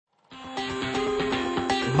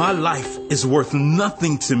My life is worth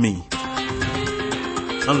nothing to me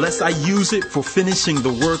unless I use it for finishing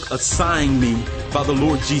the work assigned me by the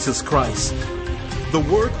Lord Jesus Christ. The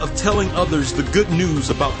work of telling others the good news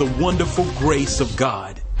about the wonderful grace of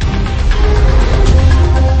God.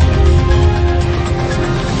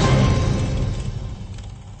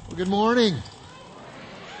 Well, good morning.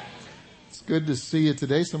 It's good to see you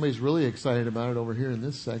today. Somebody's really excited about it over here in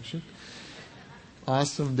this section.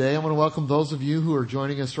 Awesome day. I want to welcome those of you who are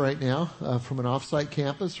joining us right now from an offsite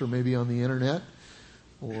campus or maybe on the internet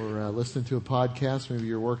or listening to a podcast. Maybe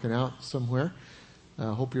you're working out somewhere.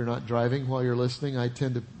 I hope you're not driving while you're listening. I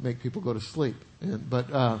tend to make people go to sleep.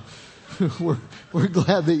 But we're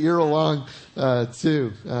glad that you're along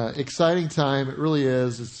too. Exciting time. It really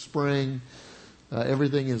is. It's spring.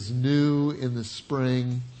 Everything is new in the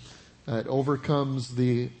spring. It overcomes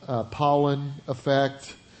the pollen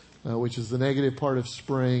effect, which is the negative part of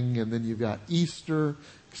spring. And then you've got Easter,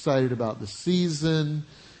 excited about the season.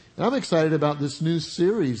 And I'm excited about this new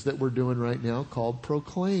series that we're doing right now called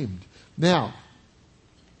Proclaimed. Now,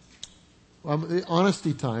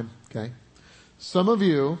 honesty time, okay? Some of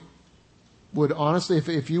you would honestly,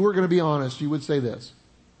 if you were going to be honest, you would say this.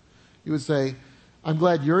 You would say, I'm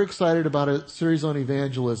glad you're excited about a series on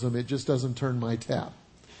evangelism. It just doesn't turn my tap.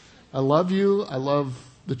 I love you. I love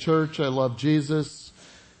the church. I love Jesus.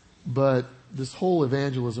 But this whole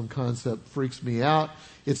evangelism concept freaks me out.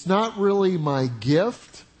 It's not really my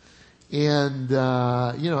gift. And,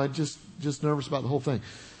 I'm just nervous about the whole thing.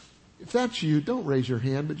 If that's you, don't raise your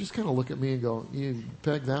hand, but just kind of look at me and go, you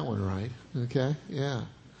pegged that one right. Okay? Yeah.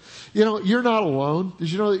 You know, you're not alone.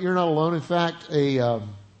 Did you know that you're not alone? In fact, a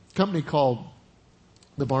company called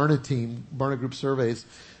the Barna team, Barna Group Surveys,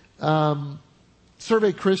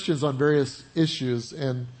 survey Christians on various issues,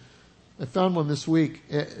 and I found one this week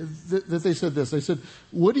that they said this. They said,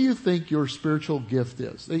 what do you think your spiritual gift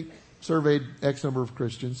is? They surveyed X number of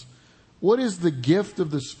Christians. What is the gift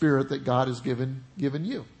of the Spirit that God has given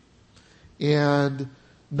you? And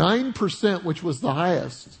 9%, which was the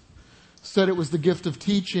highest, said it was the gift of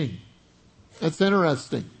teaching. That's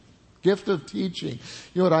interesting. Gift of teaching.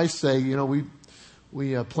 You know what I say? You know,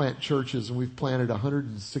 we plant churches, and we've planted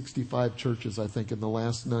 165 churches, I think, in the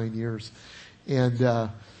last 9 years.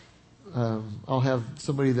 And I'll have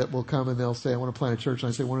somebody that will come and they'll say, I want to plant a church. And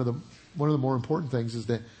I say, one of the more important things is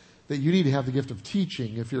that you need to have the gift of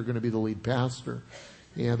teaching if you're going to be the lead pastor.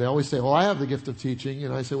 And they always say, well, I have the gift of teaching.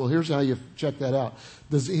 And I say, well, here's how you check that out.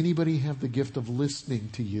 Does anybody have the gift of listening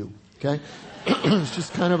to you? Okay? It's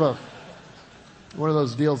just kind of one of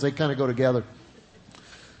those deals. They kind of go together.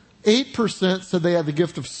 8% said they had the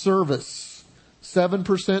gift of service.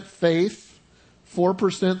 7% faith.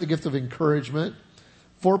 4% the gift of encouragement.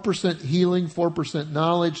 4% healing. 4%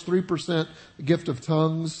 knowledge. 3% the gift of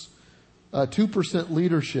tongues. 2%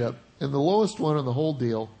 leadership. And the lowest one on the whole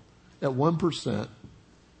deal at 1%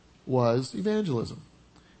 was evangelism.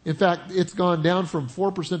 In fact, it's gone down from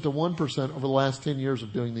 4% to 1% over the last 10 years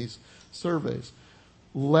of doing these surveys.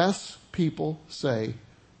 Less people say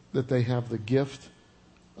that they have the gift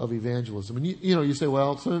of evangelism. And you say,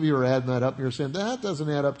 well, some of you are adding that up and you're saying that doesn't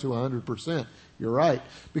add up to 100%. You're right.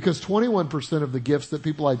 Because 21% of the gifts that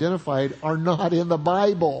people identified are not in the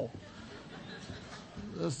Bible.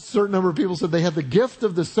 A certain number of people said they had the gift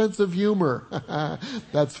of the sense of humor.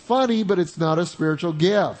 That's funny, but it's not a spiritual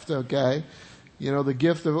gift, okay? You know, the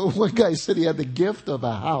gift of, one guy said he had the gift of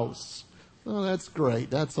a house. Oh, that's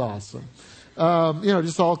great. That's awesome.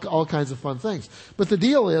 Just all kinds of fun things. But the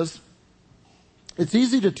deal is, it's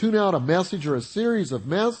easy to tune out a message or a series of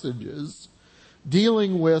messages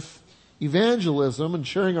dealing with evangelism and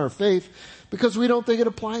sharing our faith because we don't think it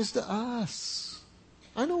applies to us.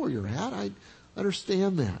 I know where you're at. I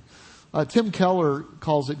understand that. Tim Keller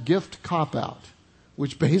calls it gift cop-out,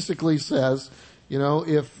 which basically says,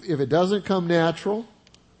 if it doesn't come natural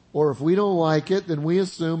or if we don't like it, then we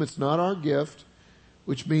assume it's not our gift,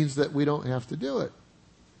 which means that we don't have to do it.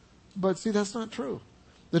 But see, that's not true.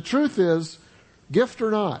 The truth is, gift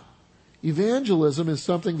or not, evangelism is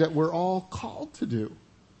something that we're all called to do.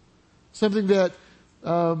 Something that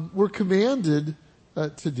we're commanded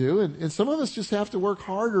to do. And some of us just have to work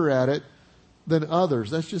harder at it than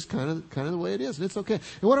others. That's just kind of the way it is. And it's okay.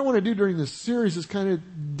 And what I want to do during this series is kind of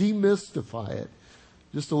demystify it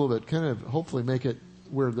just a little bit, kind of hopefully make it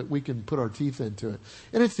where that we can put our teeth into it.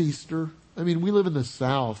 And it's Easter. I mean, we live in the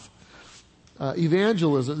South.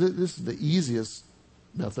 Evangelism, this is the easiest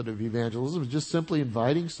method of evangelism, is just simply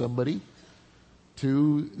inviting somebody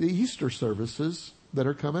to the Easter services that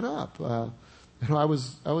are coming up. I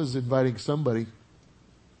was inviting somebody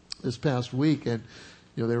this past week, and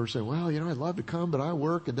they were saying, well, I'd love to come, but I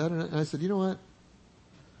work, and I said, you know what?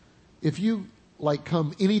 if you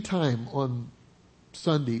come anytime on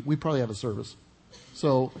Sunday, we probably have a service.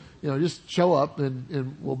 So, just show up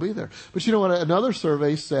and we'll be there. But you know what? Another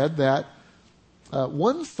survey said that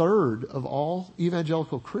 1/3 of all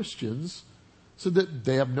evangelical Christians said that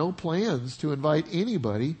they have no plans to invite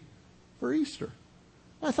anybody for Easter.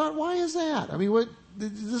 I thought, why is that? I mean,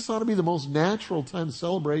 this ought to be the most natural time of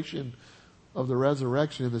celebration of the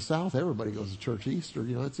resurrection in the South. Everybody goes to church Easter.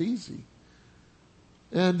 It's easy.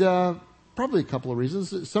 And probably a couple of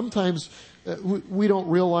reasons. Sometimes we don't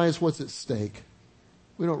realize what's at stake.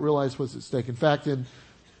 We don't realize what's at stake. In fact, in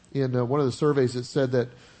one of the surveys, it said that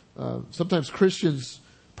sometimes Christians'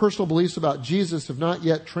 personal beliefs about Jesus have not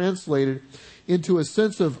yet translated into a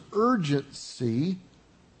sense of urgency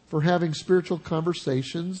for having spiritual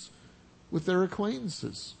conversations with their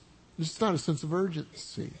acquaintances. It's not a sense of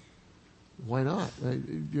urgency. Why not?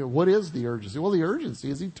 What is the urgency? Well, the urgency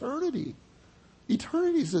is eternity.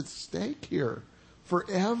 Eternity is at stake here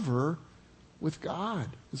forever with God.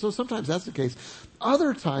 And so sometimes that's the case.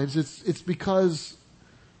 Other times it's because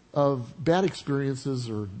of bad experiences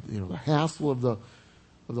or the hassle of the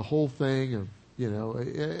whole thing. Or,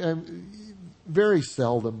 very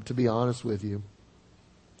seldom, to be honest with you,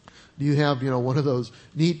 do you have one of those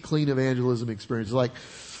neat, clean evangelism experiences. Like,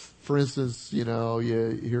 for instance, you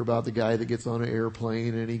hear about the guy that gets on an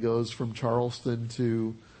airplane and he goes from Charleston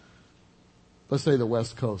to, let's say, the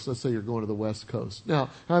West Coast. Let's say you're going to the West Coast. Now,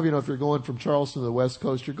 how do you know if you're going from Charleston to the West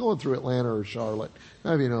Coast, you're going through Atlanta or Charlotte?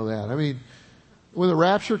 How do you know that? I mean, when the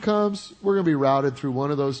rapture comes, we're going to be routed through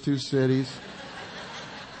one of those two cities.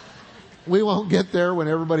 We won't get there when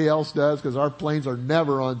everybody else does because our planes are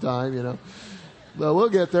never on time, But we'll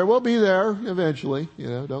get there. We'll be there eventually,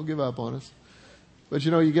 Don't give up on us. But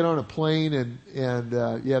you get on a plane and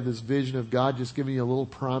you have this vision of God just giving you a little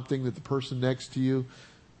prompting that the person next to you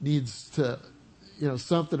needs to,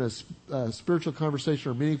 something, a spiritual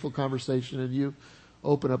conversation or meaningful conversation, and you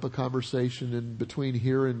open up a conversation in between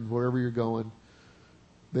here and wherever you're going.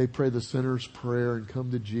 They pray the sinner's prayer and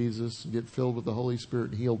come to Jesus and get filled with the Holy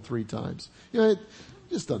Spirit and healed 3 times. It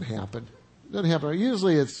just doesn't happen. It doesn't happen.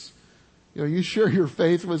 Usually it's, you share your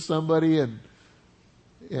faith with somebody and,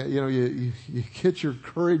 you get your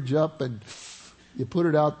courage up and you put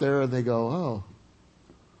it out there and they go, oh,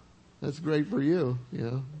 that's great for you.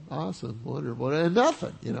 Awesome, wonderful. And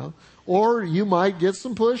nothing, Or you might get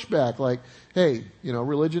some pushback like, hey,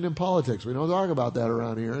 religion and politics. We don't talk about that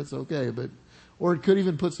around here. It's okay. Or it could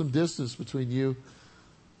even put some distance between you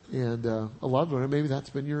and a loved one. And maybe that's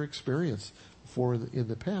been your experience before in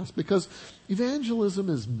the past. Because evangelism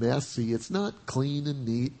is messy. It's not clean and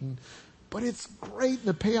neat, but it's great and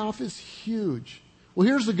the payoff is huge. Well,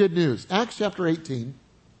 here's the good news. Acts chapter 18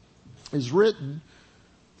 is written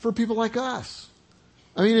for people like us.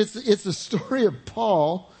 I mean, it's the story of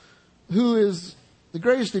Paul, who is the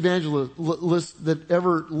greatest evangelist that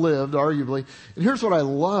ever lived, arguably. And here's what I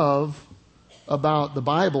love about the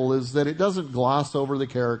Bible is that it doesn't gloss over the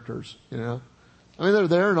characters, I mean, they're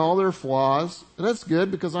there in all their flaws, and that's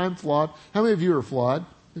good because I'm flawed. How many of you are flawed?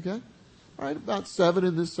 Okay? All right, about 7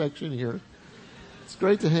 in this section here. It's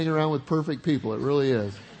great to hang around with perfect people. It really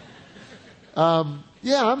is.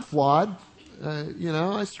 Yeah, I'm flawed.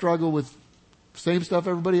 I struggle with the same stuff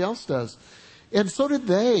everybody else does. And so did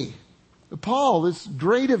they. Paul, this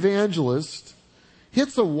great evangelist,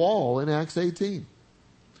 hits a wall in Acts 18.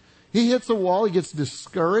 He hits a wall. He gets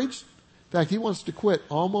discouraged. In fact, he wants to quit.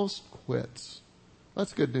 Almost quits.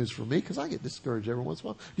 That's good news for me because I get discouraged every once in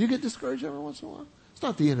a while. You get discouraged every once in a while? It's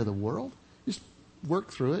not the end of the world. Just work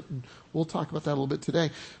through it, and we'll talk about that a little bit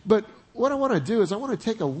today. But what I want to do is I want to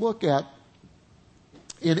take a look at,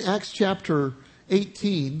 in Acts chapter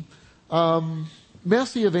 18,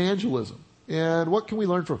 messy evangelism. And what can we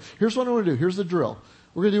learn from it? Here's what I want to do. Here's the drill.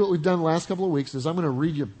 We're going to do what we've done the last couple of weeks is I'm going to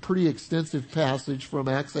read you a pretty extensive passage from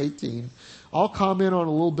Acts 18. I'll comment on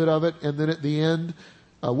a little bit of it, and then at the end,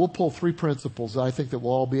 we'll pull 3 principles that I think that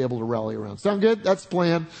we'll all be able to rally around. Sound good? That's the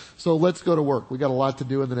plan. So let's go to work. We got a lot to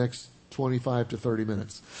do in the next 25 to 30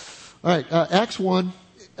 minutes. All right, Acts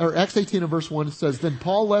 18 and verse 1 says, Then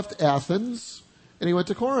Paul left Athens and he went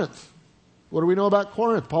to Corinth. What do we know about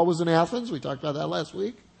Corinth? Paul was in Athens. We talked about that last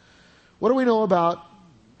week. What do we know about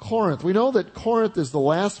Corinth? We know that Corinth is the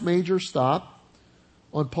last major stop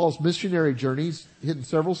on Paul's missionary journey. He's hit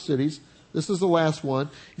several cities. This is the last one.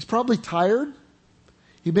 He's probably tired.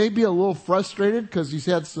 He may be a little frustrated because he's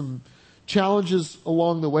had some challenges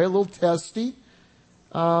along the way, a little testy.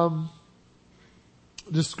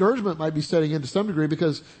 Discouragement might be setting in to some degree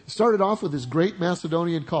because he started off with his great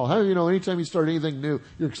Macedonian call. How do you know anytime you start anything new,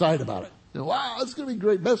 you're excited about it? Wow, it's going to be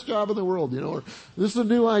great, best job in the world, or this is a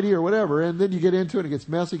new idea or whatever. And then you get into it, and it gets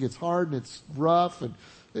messy, it gets hard, and it's rough, and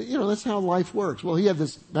that's how life works. Well, he had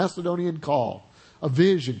this Macedonian call, a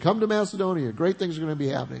vision. Come to Macedonia. Great things are going to be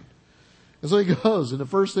happening. And so he goes, and the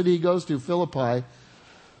first city he goes to, Philippi,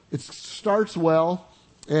 it starts well,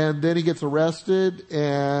 and then he gets arrested,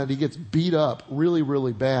 and he gets beat up really,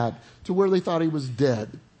 really bad to where they thought he was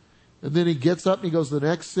dead. And then he gets up and he goes to the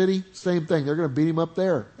next city, same thing. They're going to beat him up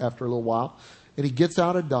there after a little while. And he gets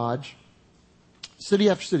out of Dodge. City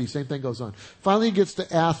after city, same thing goes on. Finally he gets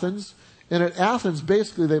to Athens. And at Athens,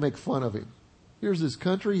 basically they make fun of him. Here's this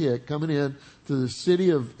country hick coming in to the city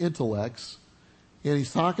of intellects. And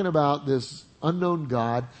he's talking about this unknown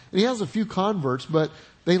God. And he has a few converts, but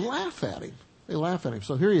they laugh at him.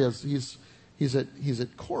 So here he is. He's at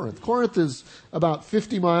Corinth. Corinth is about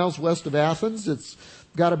 50 miles west of Athens. It's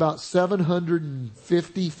got about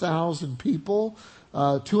 750,000 people.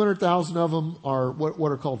 200,000 of them are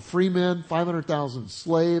what are called free men, 500,000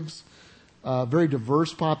 slaves. Very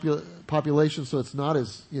diverse population, so it's not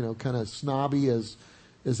as, kind of snobby as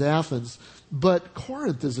Athens. But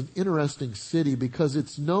Corinth is an interesting city because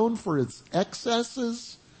it's known for its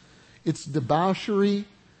excesses, its debauchery,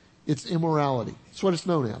 its immorality. That's what it's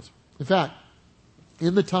known as. In fact,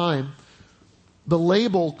 in the time, the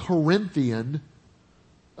label Corinthian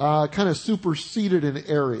kind of superseded an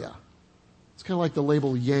area. It's kind of like the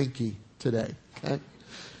label Yankee today. Okay,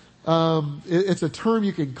 it's a term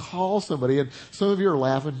you can call somebody, and some of you are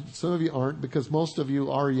laughing, some of you aren't, because most of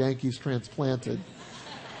you are Yankees transplanted.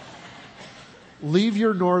 Leave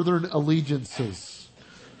your northern allegiances.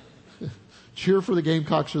 Cheer for the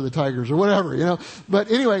Gamecocks or the Tigers or whatever, But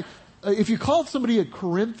anyway, if you called somebody a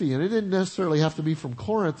Corinthian, it didn't necessarily have to be from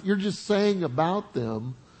Corinth. You're just saying about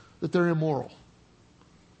them that they're immoral.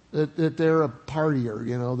 That they're a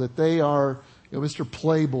partier, that they are, Mr.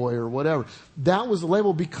 Playboy or whatever. That was the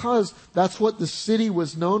label because that's what the city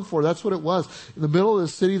was known for. That's what it was. In the middle of the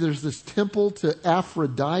city, there's this temple to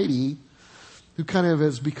Aphrodite, who kind of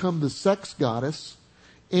has become the sex goddess.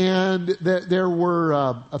 And there were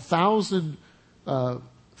 1,000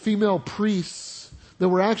 female priests that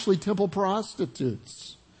were actually temple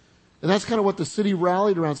prostitutes. And that's kind of what the city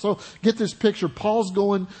rallied around. So get this picture. Paul's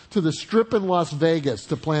going to the Strip in Las Vegas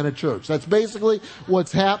to plant a church. That's basically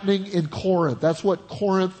what's happening in Corinth. That's what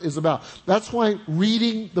Corinth is about. That's why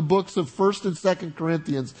reading the books of 1st and 2nd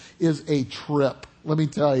Corinthians is a trip. Let me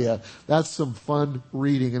tell you, that's some fun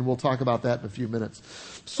reading, and we'll talk about that in a few minutes.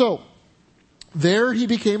 So there he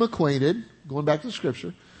became acquainted, going back to the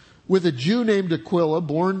scripture, with a Jew named Aquila,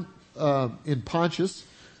 born in Pontus,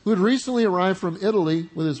 who had recently arrived from Italy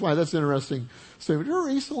with his wife. That's interesting. So, you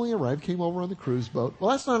recently arrived, came over on the cruise boat. Well,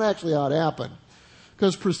 that's not actually how it happened.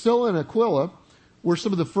 Because Priscilla and Aquila were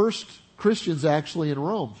some of the first Christians actually in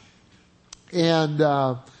Rome. And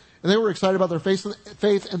they were excited about their faith,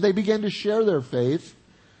 and they began to share their faith.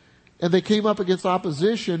 And they came up against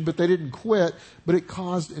opposition, but they didn't quit. But it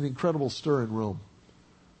caused an incredible stir in Rome.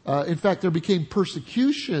 In fact, there became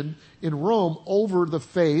persecution in Rome over the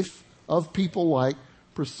faith of people like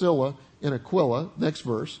Priscilla and Aquila. Next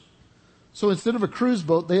verse. So instead of a cruise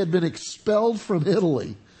boat, they had been expelled from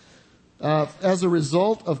Italy as a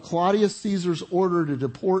result of Claudius Caesar's order to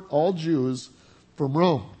deport all Jews from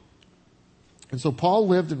Rome. And so Paul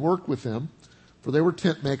lived and worked with them, for they were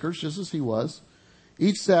tent makers, just as he was.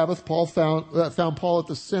 Each Sabbath, Paul found Paul at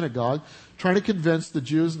the synagogue, trying to convince the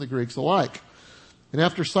Jews and the Greeks alike. And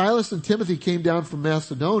after Silas and Timothy came down from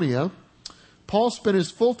Macedonia, Paul spent his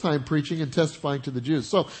full time preaching and testifying to the Jews.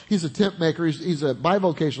 So he's a tent maker. He's a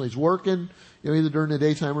bivocational. He's working, either during the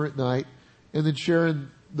daytime or at night, and then sharing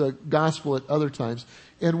the gospel at other times.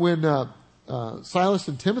 And when Silas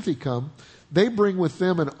and Timothy come, they bring with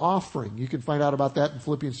them an offering. You can find out about that in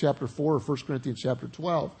Philippians chapter 4 or 1 Corinthians chapter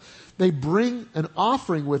 12. They bring an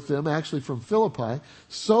offering with them, actually from Philippi,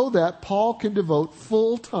 so that Paul can devote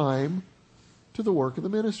full time to the work of the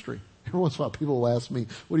ministry. Every once in a while people will ask me,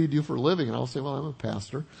 what do you do for a living? And I'll say, well, I'm a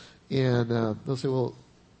pastor. And they'll say, well,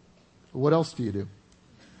 what else do you do?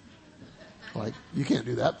 Like, you can't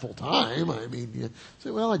do that full time. I mean, you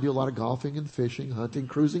say, well, I do a lot of golfing and fishing, hunting,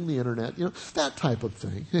 cruising the internet, that type of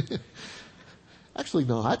thing. Actually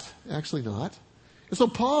not. And so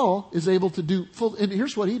Paul is able to do full, and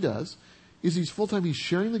here's what he does, is he's full-time, he's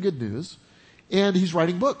sharing the good news, and he's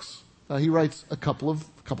writing books. He writes a couple of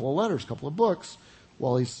letters, a couple of books,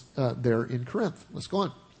 while he's there in Corinth. Let's go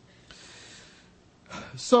on.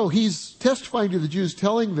 So he's testifying to the Jews,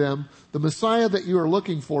 telling them the Messiah that you are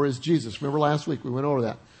looking for is Jesus. Remember last week we went over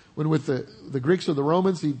that. When with the Greeks or the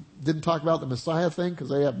Romans, he didn't talk about the Messiah thing because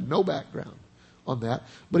they have no background on that.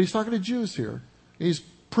 But he's talking to Jews here. He's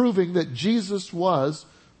proving that Jesus was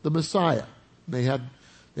the Messiah. They had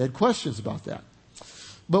questions about that.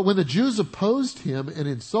 But when the Jews opposed him and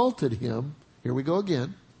insulted him, here we go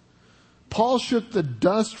again, Paul shook the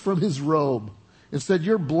dust from his robe and said,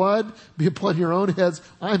 your blood be upon your own heads.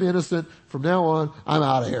 I'm innocent. From now on, I'm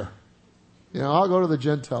out of here. I'll go to the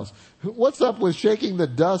Gentiles. What's up with shaking the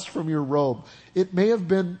dust from your robe? It may have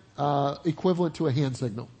been equivalent to a hand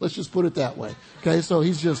signal. Let's just put it that way. Okay, so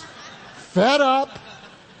he's just fed up.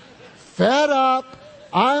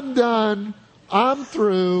 I'm done. I'm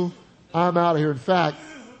through. I'm out of here. In fact,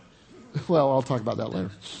 well, I'll talk about that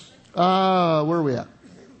later. Where are we at?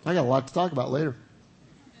 I got a lot to talk about later.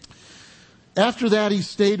 After that, he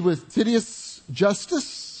stayed with Titius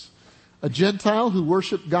Justus, a Gentile who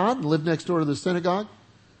worshiped God and lived next door to the synagogue.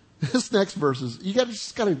 This next verse is, you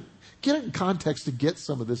just got to get it in context to get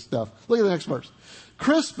some of this stuff. Look at the next verse.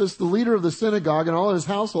 Crispus, the leader of the synagogue, and all his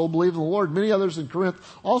household believed in the Lord. Many others in Corinth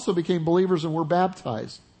also became believers and were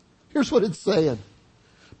baptized. Here's what it's saying.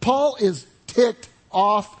 Paul is ticked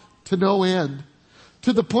off to no end,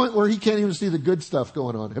 to the point where he can't even see the good stuff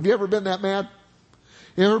going on. Have you ever been that mad?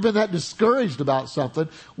 You ever been that discouraged about something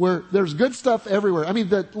where there's good stuff everywhere? I mean,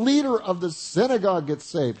 the leader of the synagogue gets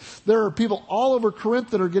saved. There are people all over Corinth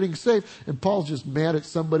that are getting saved, and Paul's just mad at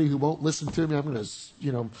somebody who won't listen to me. I'm going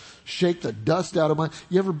to, shake the dust out of my...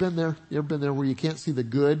 You ever been there? You ever been there where you can't see the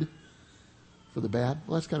good for the bad?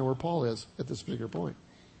 Well, that's kind of where Paul is at this particular point.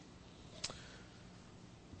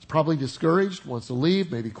 He's probably discouraged, wants to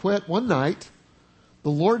leave, maybe quit. One night, the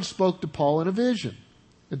Lord spoke to Paul in a vision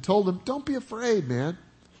and told him, don't be afraid, man.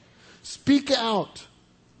 Speak out.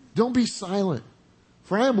 Don't be silent.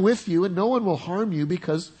 For I am with you and no one will harm you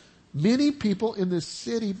because many people in this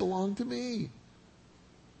city belong to me.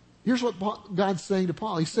 Here's what God's saying to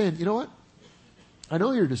Paul. He's saying, you know what? I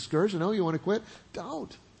know you're discouraged. I know you want to quit.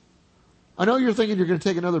 Don't. I know you're thinking you're going to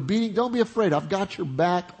take another beating. Don't be afraid. I've got your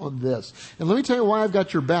back on this. And let me tell you why I've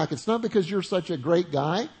got your back. It's not because you're such a great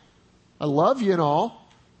guy. I love you and all.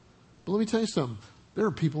 But let me tell you something. There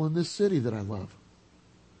are people in this city that I love.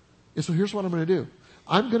 And so here's what I'm going to do.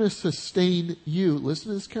 I'm going to sustain you. Listen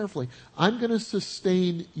to this carefully. I'm going to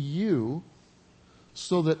sustain you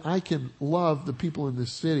so that I can love the people in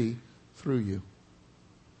this city through you.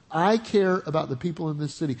 I care about the people in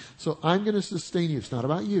this city. So I'm going to sustain you. It's not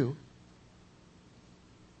about you.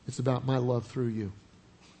 It's about my love through you.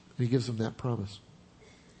 And he gives them that promise.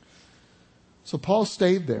 So Paul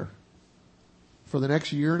stayed there for the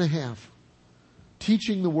next year and a half,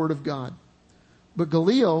 teaching the Word of God. But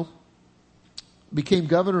Gallio became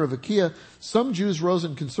governor of Achaia. Some Jews rose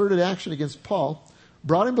in concerted action against Paul,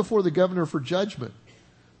 brought him before the governor for judgment.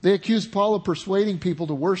 They accused Paul of persuading people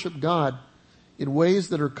to worship God in ways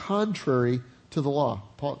that are contrary to the law.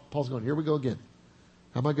 Paul's going, here we go again.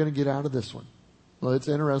 How am I going to get out of this one? Well, it's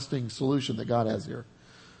an interesting solution that God has here.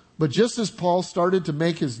 But just as Paul started to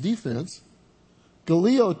make his defense,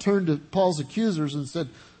 Gallio turned to Paul's accusers and said,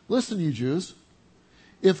 listen, you Jews,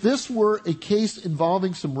 if this were a case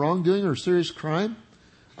involving some wrongdoing or serious crime,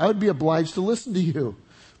 I would be obliged to listen to you.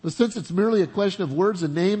 But since it's merely a question of words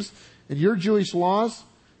and names and your Jewish laws,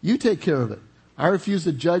 you take care of it. I refuse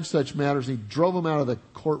to judge such matters. He drove them out of the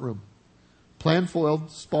courtroom. Plan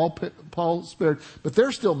foiled, Paul spared, but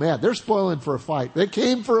they're still mad. They're spoiling for a fight. They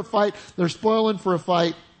came for a fight. They're spoiling for a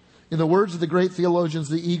fight. In the words of the great theologians,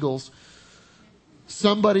 the Eagles,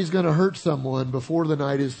 somebody's going to hurt someone before the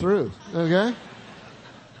night is through. Okay?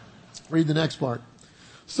 Read the next part.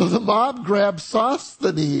 So the mob grabbed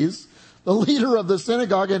Sosthenes, the leader of the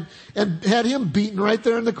synagogue, and had him beaten right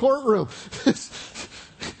there in the courtroom.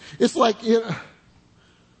 It's like,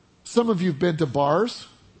 some of you have been to bars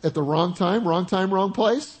at the wrong time, wrong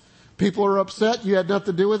place. People are upset. You had nothing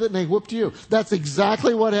to do with it, and they whooped you. That's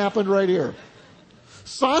exactly what happened right here.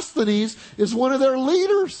 Sosthenes is one of their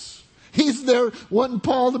leaders. He's there wanting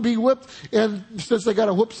Paul to be whipped, and since they got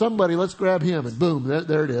to whip somebody, let's grab him. And boom,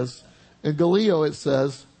 there it is. And Gallio, it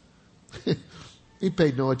says, he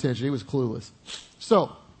paid no attention. He was clueless.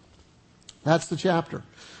 So, that's the chapter.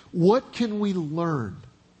 What can we learn?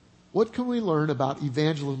 What can we learn about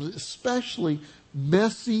evangelism, especially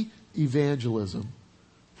messy evangelism,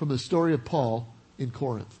 from the story of Paul in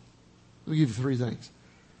Corinth? Let me give you 3 things.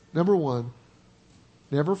 Number 1,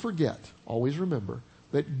 never forget, always remember,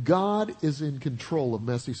 that God is in control of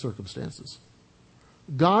messy circumstances.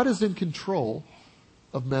 God is in control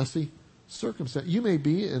of messy circumstances. You may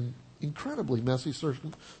be in incredibly messy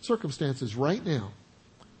circumstances right now.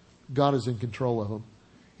 God is in control of them.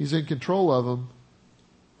 He's in control of them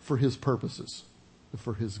for His purposes,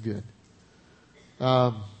 for His good.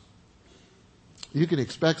 You can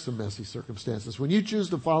expect some messy circumstances. When you choose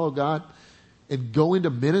to follow God and go into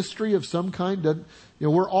ministry of some kind,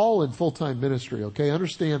 we're all in full-time ministry, okay?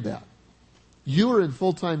 Understand that. You are in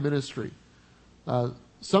full-time ministry.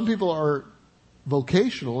 Some people are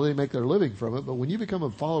vocational. They make their living from it. But when you become a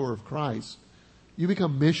follower of Christ, you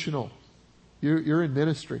become missional. You're in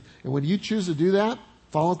ministry. And when you choose to do that,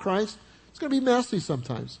 follow Christ, it's going to be messy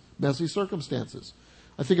sometimes. Messy circumstances.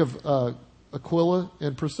 I think of Aquila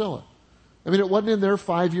and Priscilla. I mean, it wasn't in their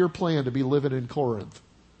 5-year plan to be living in Corinth.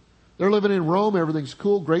 They're living in Rome. Everything's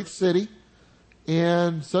cool. Great city.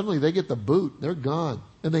 And suddenly they get the boot. They're gone.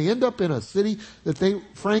 And they end up in a city that they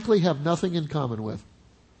frankly have nothing in common with.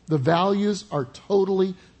 The values are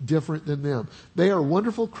totally different than them. They are a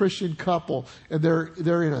wonderful Christian couple, and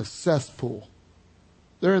they're in a cesspool.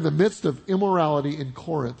 They're in the midst of immorality in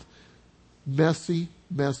Corinth. Messy,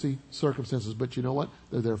 messy circumstances. But you know what?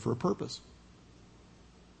 They're there for a purpose.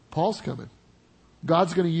 Paul's coming.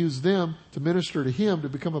 God's going to use them to minister to him, to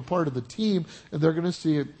become a part of the team, and they're going to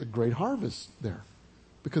see a great harvest there.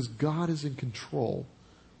 Because God is in control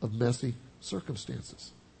of messy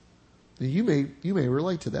circumstances. Now, you may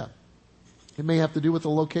relate to that. It may have to do with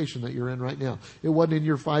the location that you're in right now. It wasn't in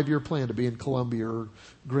your 5-year plan to be in Columbia or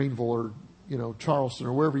Greenville or, Charleston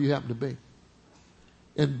or wherever you happen to be.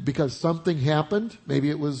 And because something happened, maybe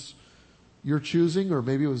it was your choosing or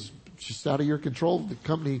maybe it was just out of your control, the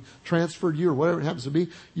company transferred you or whatever it happens to be,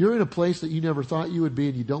 you're in a place that you never thought you would be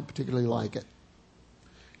and you don't particularly like it.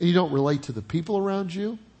 And you don't relate to the people around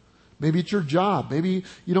you. Maybe it's your job. Maybe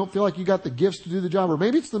you don't feel like you got the gifts to do the job. Or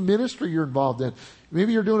maybe it's the ministry you're involved in.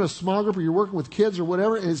 Maybe you're doing a small group or you're working with kids or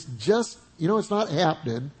whatever. And it's just, it's not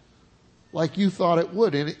happening like you thought it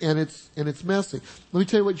would. And it's messy. Let me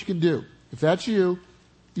tell you what you can do. If that's you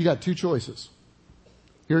got 2 choices.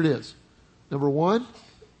 Here it is. Number 1,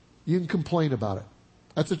 you can complain about it.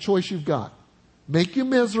 That's a choice you've got. Make you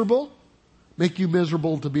miserable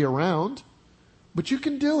to be around, but you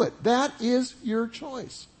can do it. That is your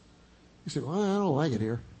choice. You say, well, I don't like it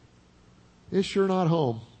here. It's sure not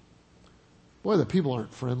home. Boy, the people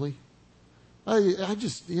aren't friendly. I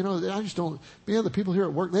just don't, the people here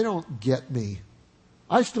at work, they don't get me.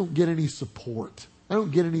 I just don't get any support. I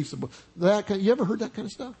don't get any support. You ever heard that kind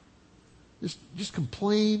of stuff? Just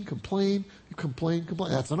complain.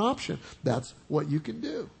 That's an option. That's what you can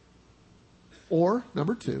do. Or,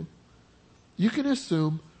 number 2, you can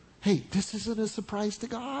assume, hey, this isn't a surprise to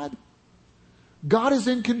God. God is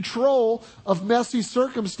in control of messy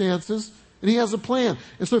circumstances, and he has a plan.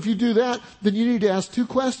 And so if you do that, then you need to ask 2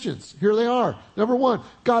 questions. Here they are. Number 1,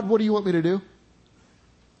 God, what do you want me to do?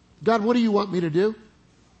 God, what do you want me to do?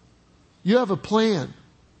 You have a plan.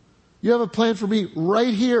 You have a plan for me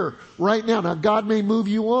right here, right now. Now, God may move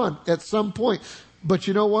you on at some point. But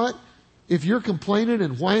you know what? If you're complaining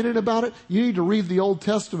and whining about it, you need to read the Old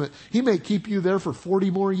Testament. He may keep you there for 40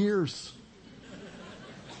 more years.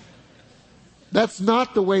 That's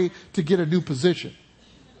not the way to get a new position.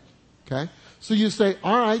 Okay? So you say,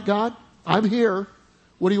 all right, God, I'm here.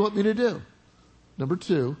 What do you want me to do? Number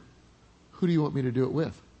 2, who do you want me to do it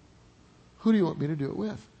with? Who do you want me to do it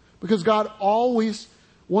with? Because God always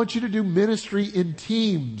wants you to do ministry in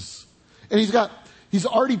teams. And He's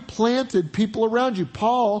already planted people around you.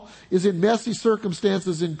 Paul is in messy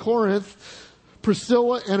circumstances in Corinth.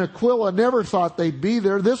 Priscilla and Aquila never thought they'd be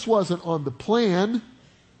there. This wasn't on the plan.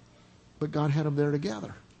 But God had them there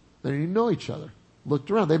together. They didn't know each other.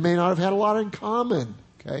 Looked around. They may not have had a lot in common.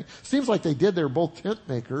 Okay? Seems like they did. They were both tent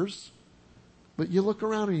makers. But you look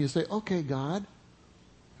around and you say, okay, God,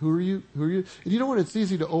 who are you? Who are you? And you know what? It's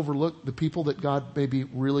easy to overlook the people that God may be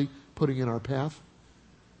really putting in our path.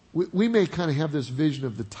 We may kind of have this vision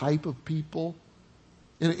of the type of people.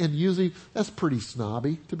 And usually that's pretty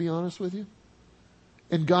snobby, to be honest with you.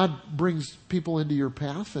 And God brings people into your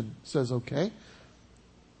path and says, okay,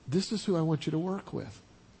 this is who I want you to work with.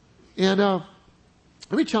 And let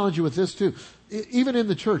me challenge you with this too. Even in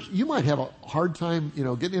the church, you might have a hard time,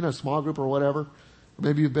 getting in a small group or whatever. Or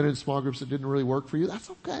maybe you've been in small groups that didn't really work for you. That's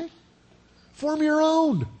okay. Form your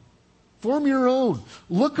own. Form your own.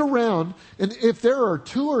 Look around, and if there are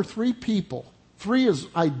 2 or 3 people, 3 is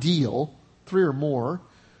ideal, 3 or more,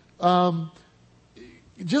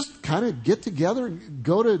 just kind of get together and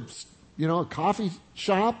go to, a coffee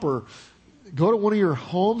shop or go to one of your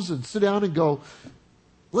homes and sit down and go,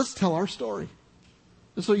 let's tell our story.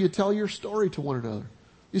 And so you tell your story to one another.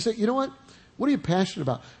 You say, you know what? What are you passionate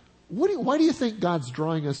about? Why do you think God's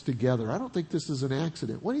drawing us together? I don't think this is an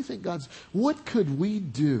accident. What could we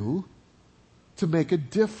do to make a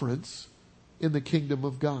difference in the kingdom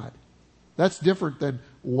of God? That's different than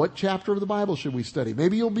what chapter of the Bible should we study.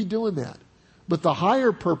 Maybe you'll be doing that. But the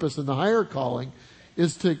higher purpose and the higher calling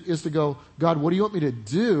is to go, God, what do you want me to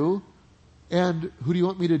do? And who do you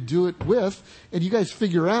want me to do it with? And you guys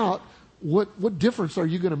figure out what difference are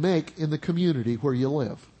you going to make in the community where you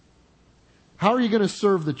live? How are you going to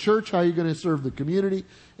serve the church? How are you going to serve the community?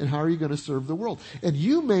 And how are you going to serve the world? And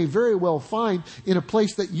you may very well find in a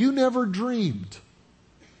place that you never dreamed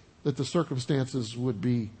that the circumstances would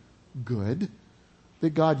be good,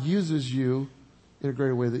 that God uses you in a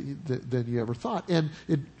greater way than you ever thought. And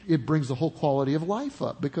it brings the whole quality of life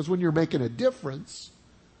up, because when you're making a difference,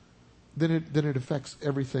 then it affects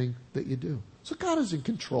everything that you do. So God is in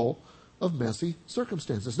control of messy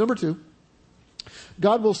circumstances. Number 2,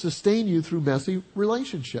 God will sustain you through messy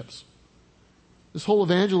relationships. This whole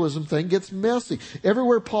evangelism thing gets messy.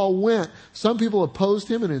 Everywhere Paul went, some people opposed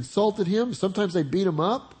him and insulted him. Sometimes they beat him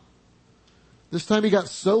up. This time he got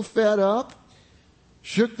so fed up,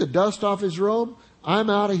 shook the dust off his robe. I'm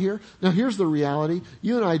out of here. Now here's the reality.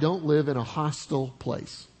 You and I don't live in a hostile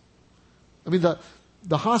place. I mean,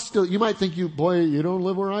 the hostile, you might think you don't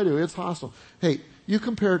live where I do. It's hostile. Hey, you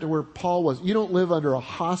compare it to where Paul was. You don't live under a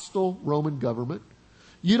hostile Roman government.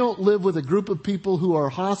 You don't live with a group of people who are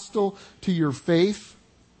hostile to your faith.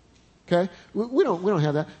 Okay? We don't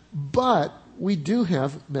have that. But we do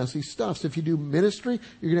have messy stuff. So if you do ministry,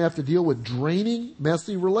 you're going to have to deal with draining,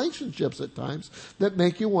 messy relationships at times that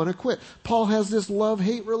make you want to quit. Paul has this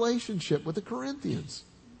love-hate relationship with the Corinthians.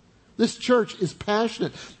 This church is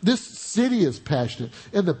passionate. This city is passionate.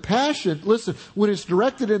 And the passion, listen, when it's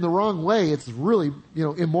directed in the wrong way, it's really,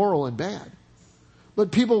 immoral and bad.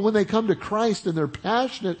 But people, when they come to Christ and they're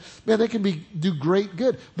passionate, man, they can do great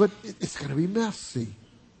good. But it's going to be messy.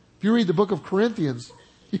 If you read the book of Corinthians,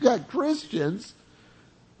 you got Christians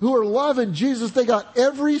who are loving Jesus. They got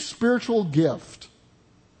every spiritual gift.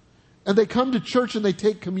 And they come to church and they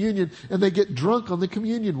take communion and they get drunk on the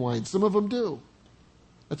communion wine. Some of them do.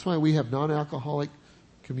 That's why we have non-alcoholic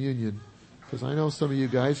communion. Because I know some of you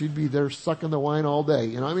guys, you'd be there sucking the wine all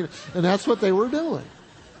day. And that's what they were doing.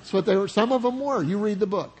 That's what they were. Some of them were. You read the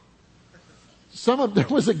book. There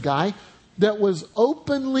was a guy that was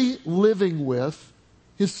openly living with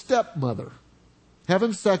his stepmother.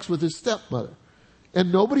 Having sex with his stepmother.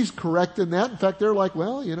 And nobody's correcting that. In fact, they're like,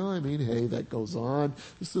 well, hey, that goes on.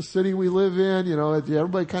 This is the city we live in.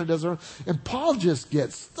 Everybody kind of does their own. And Paul just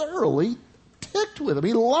gets thoroughly ticked with him.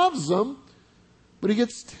 He loves them, but he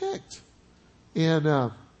gets ticked. And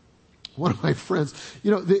one of my friends,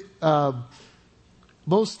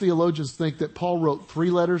 most theologians think that Paul wrote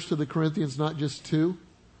 3 letters to the Corinthians, not just 2.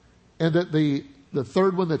 And that the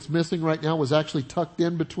third one that's missing right now was actually tucked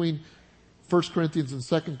in between 1 Corinthians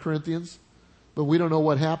and 2 Corinthians. But we don't know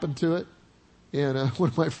what happened to it. And one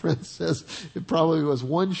of my friends says it probably was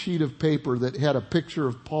one sheet of paper that had a picture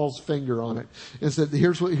of Paul's finger on it. And said,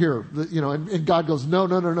 and God goes,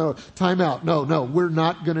 no, time out. No, we're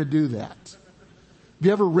not going to do that. Have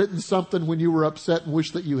you ever written something when you were upset and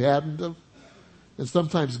wished that you hadn't have? And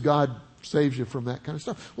sometimes God saves you from that kind of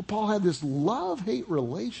stuff. Well, Paul had this love-hate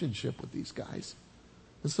relationship with these guys.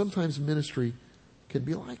 And sometimes ministry can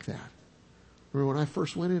be like that. Remember when I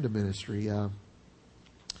first went into ministry,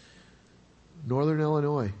 Northern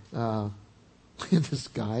Illinois, and this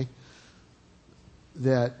guy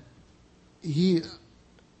that he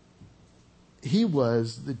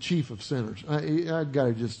was the chief of sinners. I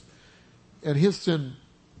gotta and his sin,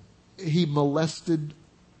 he molested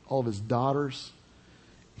all of his daughters.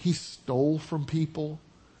 He stole from people.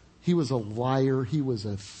 He was a liar. He was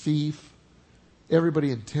a thief. Everybody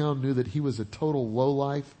in town knew that he was a total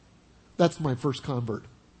lowlife. That's my first convert.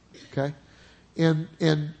 Okay? And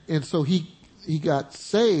so he got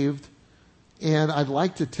saved, and I'd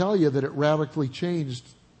like to tell you that it radically changed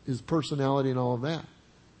his personality and all of that.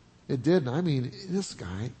 It did. I mean, this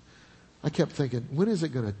guy, I kept thinking, when is it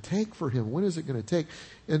going to take for him? When is it going to take?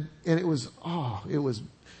 And it was, in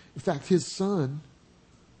fact, his son,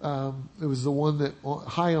 it was the one that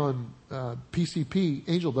high on PCP,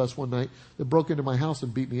 angel dust one night, that broke into my house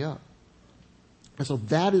and beat me up. And so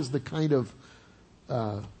that is the kind of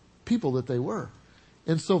people that they were.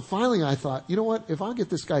 And so finally I thought, you know what, if I get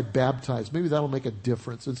this guy baptized, maybe that'll make a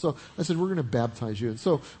difference. And so I said, we're going to baptize you. And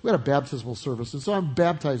so we had a baptismal service. And so I'm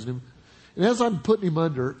baptizing him. And as I'm putting him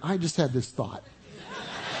under, I just had this thought.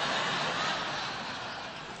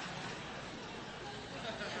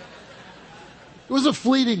 It was a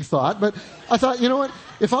fleeting thought, but I thought, you know what,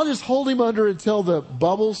 if I'll just hold him under until the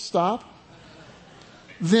bubbles stop,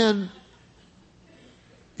 then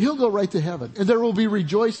he'll go right to heaven. And there will be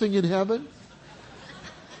rejoicing in heaven.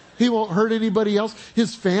 He won't hurt anybody else.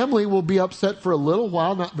 His family will be upset for a little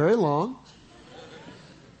while, not very long.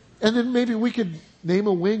 And then maybe we could name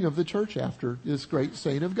a wing of the church after this great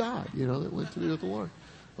saint of God, that went to be with the Lord.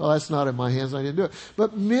 Well, that's not in my hands. I didn't do it.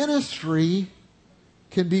 But ministry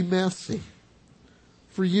can be messy.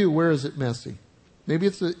 For you, where is it messy? Maybe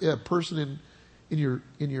it's a person in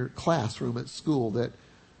your classroom at school that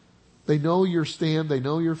they know your stand, they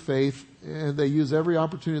know your faith, and they use every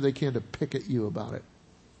opportunity they can to pick at you about it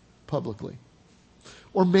publicly.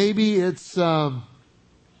 Or maybe it's a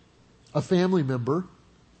family member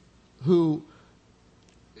who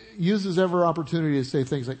uses every opportunity to say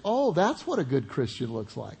things like, oh, that's what a good Christian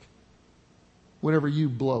looks like, whenever you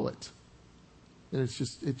blow it. And it's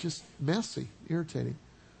just messy, irritating.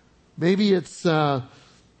 Maybe it's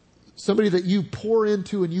somebody that you pour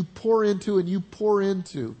into and you pour into and you pour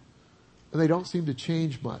into, and they don't seem to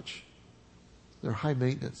change much. They're high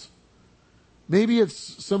maintenance. Maybe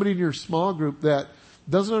it's somebody in your small group that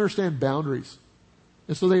doesn't understand boundaries,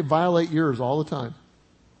 and so they violate yours all the time.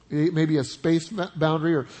 Maybe a space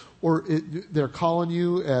boundary, or they're calling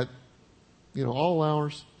you at all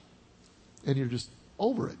hours, and you're just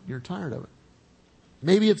over it. You're tired of it.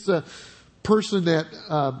 Maybe it's a person that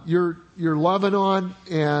you're loving on,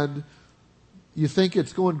 and you think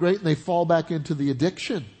it's going great, and they fall back into the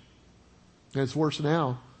addiction, and it's worse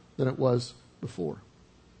now than it was before.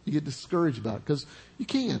 You get discouraged about it because you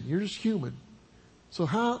can. You're just human. So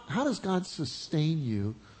how does God sustain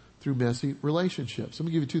you through messy relationships? Let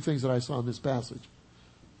me give you two things that I saw in this passage.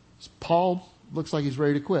 Paul looks like he's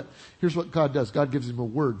ready to quit. Here's what God does. God gives him a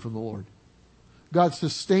word from the Lord. God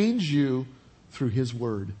sustains you through his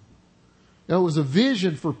word. Now, it was a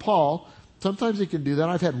vision for Paul. Sometimes he can do that.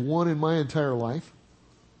 I've had one in my entire life.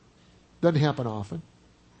 Doesn't happen often.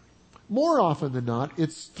 More often than not,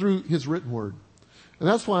 it's through his written word. And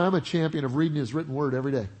that's why I'm a champion of reading his written word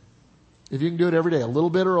every day. If you can do it every day, a little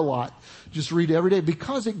bit or a lot, just read every day,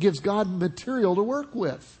 because it gives God material to work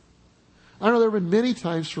with. I know there have been many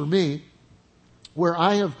times for me where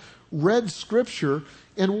I have read Scripture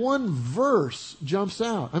and one verse jumps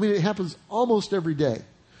out. I mean, it happens almost every day.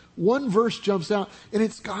 One verse jumps out and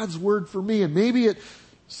it's God's word for me. And maybe it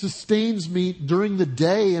sustains me during the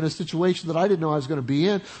day in a situation that I didn't know I was going to be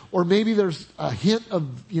in. Or maybe there's a hint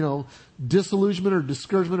of, disillusionment or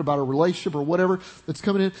discouragement about a relationship or whatever that's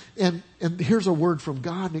coming in. And here's a word from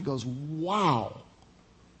God and it goes, wow.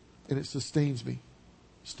 And it sustains me.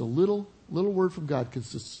 Just a little word from God can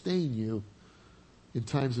sustain you in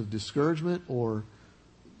times of discouragement or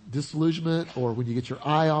disillusionment, or when you get your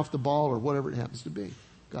eye off the ball, or whatever it happens to be.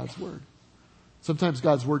 God's word. Sometimes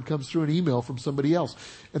God's word comes through an email from somebody else.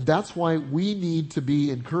 And that's why we need to be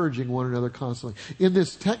encouraging one another constantly. In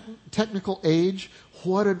this technical age,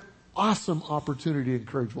 what an awesome opportunity to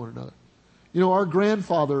encourage one another. Our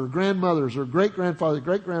grandfather or grandmothers or great-grandfather,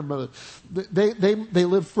 great-grandmother, they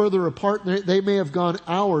live further apart. They may have gone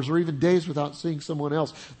hours or even days without seeing someone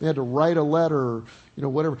else. They had to write a letter or,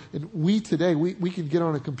 whatever. And we today, we can get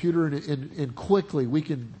on a computer and quickly we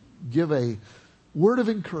can give a word of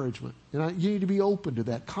encouragement. And you need to be open to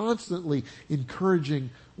that, constantly encouraging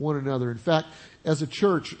one another. In fact, as a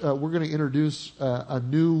church, we're going to introduce a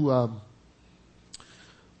new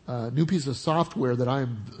piece of software that I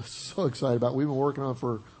am so excited about. We've been working on it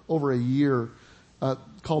for over a year,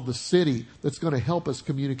 called The City, that's going to help us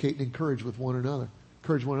communicate and encourage one another.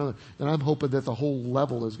 And I'm hoping that the whole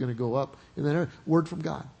level is going to go up in that area. Word from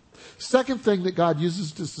God. Second thing that God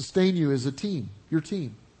uses to sustain you is a team, your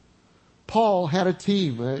team. Paul had a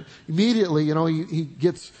team. Immediately, he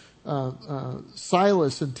gets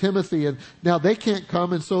Silas and Timothy, and now they can't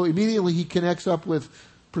come, and so immediately he connects up with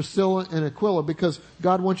Priscilla and Aquila, because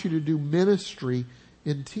God wants you to do ministry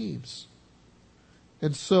in teams.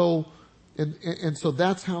 And so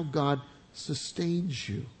that's how God sustains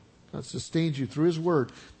you. God sustains you through his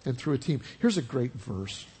word and through a team. Here's a great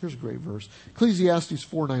verse. Ecclesiastes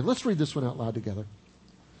 4:9. Let's read this one out loud together.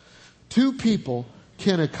 Two people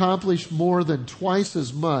can accomplish more than twice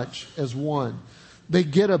as much as one. They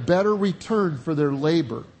get a better return for their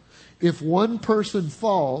labor. If one person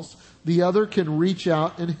falls, the other can reach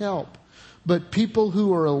out and help. But people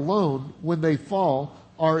who are alone when they fall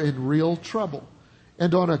are in real trouble.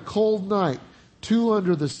 And on a cold night, two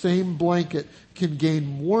under the same blanket can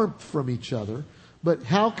gain warmth from each other. But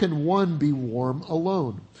how can one be warm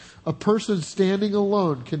alone? A person standing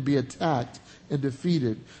alone can be attacked and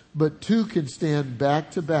defeated, but two can stand back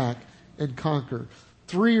to back and conquer.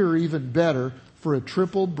 Three are even better, for a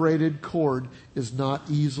triple braided cord is not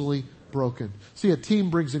easily broken. See, a team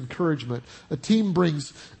brings encouragement. A team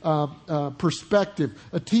brings perspective.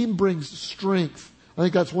 A team brings strength. I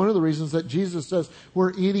think that's one of the reasons that Jesus says,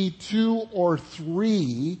 where any two or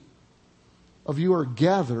three of you are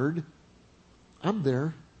gathered, I'm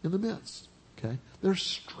there in the midst. Okay? There's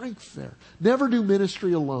strength there. Never do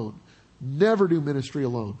ministry alone. Never do ministry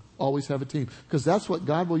alone. Always have a team. Because that's what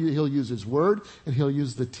God will use. He'll use His Word and He'll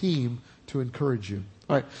use the team to encourage you.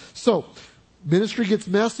 All right. So, ministry gets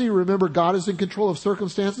messy. Remember, God is in control of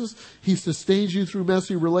circumstances. He sustains you through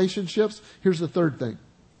messy relationships. Here's the third thing.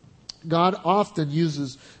 God often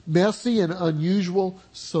uses messy and unusual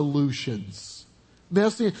solutions.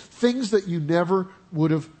 Messy, things that you never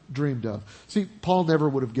would have dreamed of. See, Paul never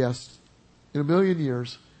would have guessed in a million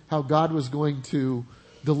years how God was going to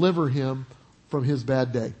deliver him from his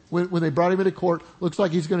bad day. When they brought him into court, looks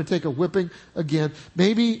like he's going to take a whipping again.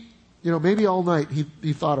 Maybe all night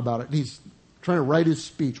he thought about it and he's trying to write his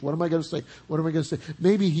speech. What am I going to say? What am I going to say?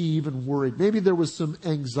 Maybe he even worried. Maybe there was some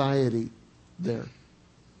anxiety there.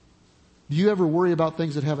 Do you ever worry about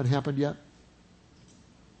things that haven't happened yet?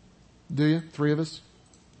 Do you? 3 of us?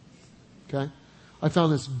 Okay. I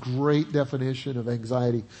found this great definition of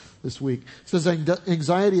anxiety this week. It says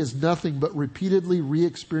anxiety is nothing but repeatedly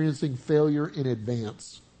re-experiencing failure in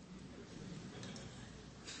advance.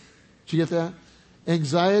 Did you get that?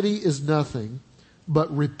 Anxiety is nothing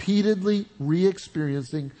but repeatedly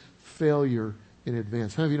re-experiencing failure in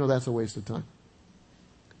advance. How many of you know that's a waste of time?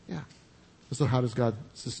 Yeah. So how does God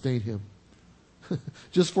sustain him?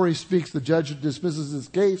 Just before he speaks, the judge dismisses his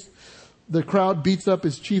case. The crowd beats up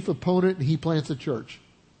his chief opponent and he plants a church.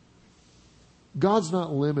 God's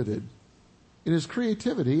not limited in his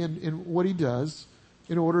creativity and in what he does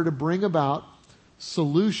in order to bring about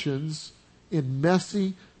solutions in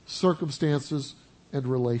messy circumstances and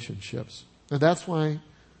relationships. And that's why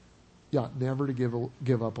you ought never to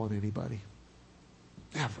give up on anybody.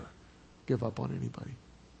 Never give up on anybody.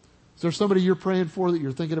 Is there somebody you're praying for that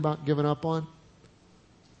you're thinking about giving up on?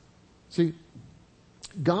 See,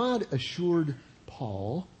 God assured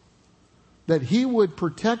Paul that he would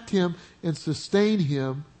protect him and sustain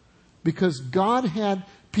him because God had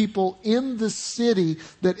people in the city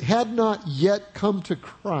that had not yet come to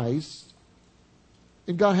Christ.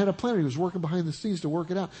 And God had a plan. He was working behind the scenes to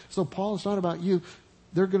work it out. So Paul, it's not about you.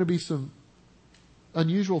 There are going to be some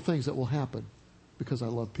unusual things that will happen because I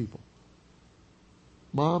love people.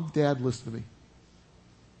 Mom, Dad, listen to me.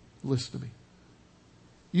 Listen to me.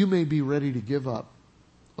 You may be ready to give up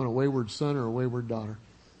on a wayward son or a wayward daughter.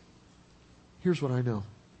 Here's what I know.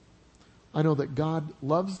 I know that God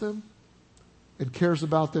loves them and cares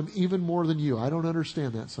about them even more than you. I don't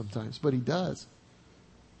understand that sometimes, but He does.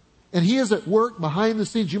 And He is at work behind the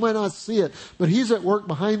scenes. You might not see it, but He's at work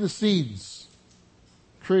behind the scenes,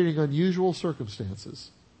 creating unusual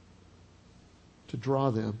circumstances to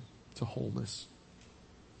draw them to wholeness.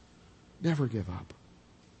 Never give up.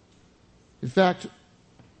 In fact,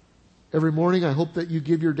 every morning I hope that you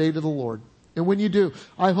give your day to the Lord. And when you do,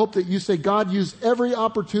 I hope that you say, God, use every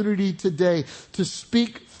opportunity today to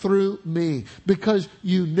speak through me. Because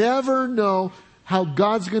you never know how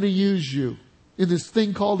God's going to use you in this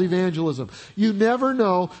thing called evangelism. You never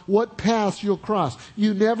know what paths you'll cross.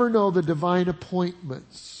 You never know the divine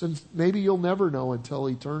appointments. And maybe you'll never know until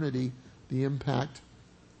eternity the impact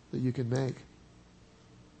that you can make.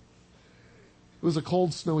 It was a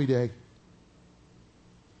cold, snowy day.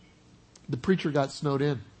 The preacher got snowed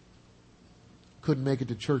in. Couldn't make it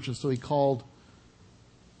to church, and so he called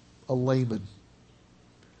a layman.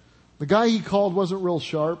 The guy he called wasn't real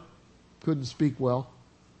sharp, couldn't speak well,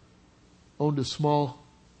 owned a small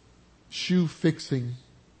shoe fixing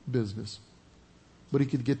business. But he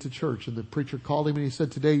could get to church, and the preacher called him and he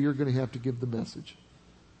said, today you're going to have to give the message.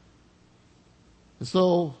 And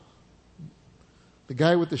so the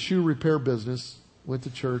guy with the shoe repair business went to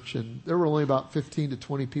church, and there were only about 15 to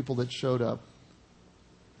 20 people that showed up.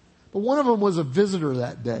 But one of them was a visitor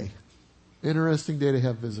that day. Interesting day to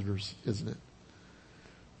have visitors, isn't it?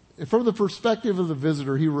 And from the perspective of the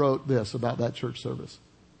visitor, he wrote this about that church service.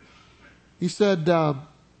 He said that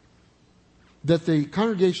the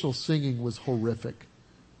congregational singing was horrific.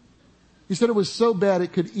 He said it was so bad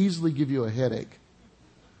it could easily give you a headache.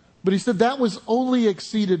 But he said that was only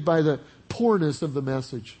exceeded by the poorness of the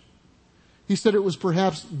message. He said it was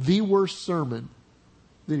perhaps the worst sermon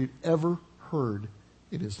that he'd ever heard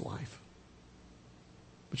in his life.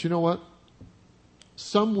 But you know what?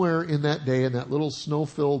 Somewhere in that day, in that little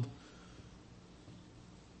snow-filled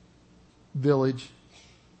village,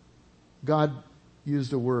 God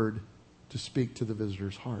used a word to speak to the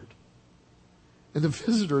visitor's heart. And the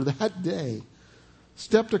visitor that day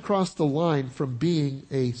stepped across the line from being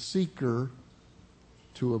a seeker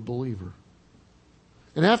to a believer.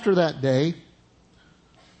 And after that day,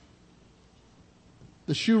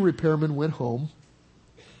 the shoe repairman went home.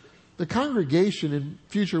 The congregation in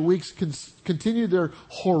future weeks continued their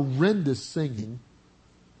horrendous singing.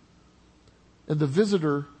 And the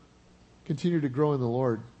visitor continued to grow in the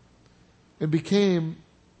Lord. and became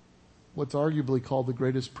what's arguably called the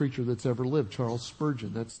greatest preacher that's ever lived, Charles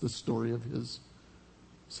Spurgeon. That's the story of his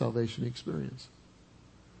salvation experience.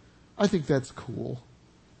 I think that's cool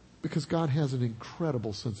because God has an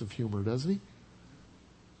incredible sense of humor, doesn't he?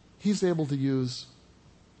 He's able to use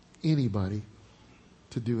anybody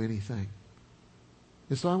to do anything.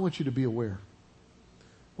 And so I want you to be aware.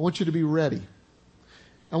 I want you to be ready.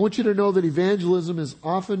 I want you to know that evangelism is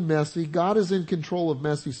often messy. God is in control of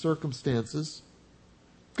messy circumstances.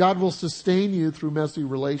 God will sustain you through messy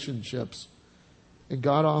relationships. And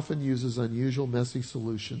God often uses unusual, messy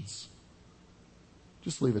solutions.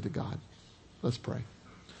 Just leave it to God. Let's pray.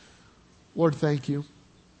 Lord, thank you.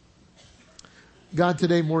 God,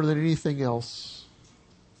 today more than anything else,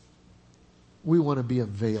 we want to be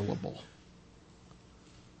available.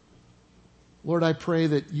 Lord, I pray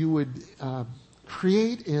that you would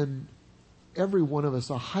create in every one of us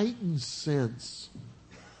a heightened sense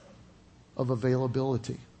of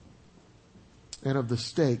availability and of the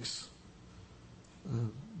stakes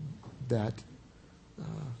that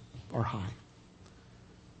are high.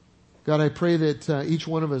 God, I pray that each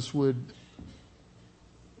one of us would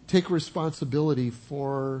take responsibility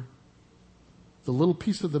for the little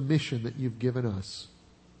piece of the mission that you've given us.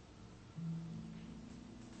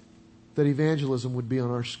 That evangelism would be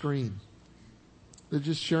on our screen. That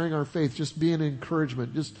just sharing our faith, just be an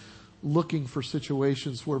encouragement, just looking for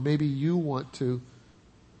situations where maybe you want to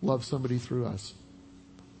love somebody through us.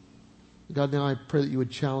 God, now I pray that you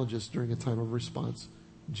would challenge us during a time of response.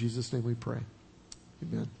 In Jesus' name we pray.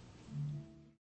 Amen.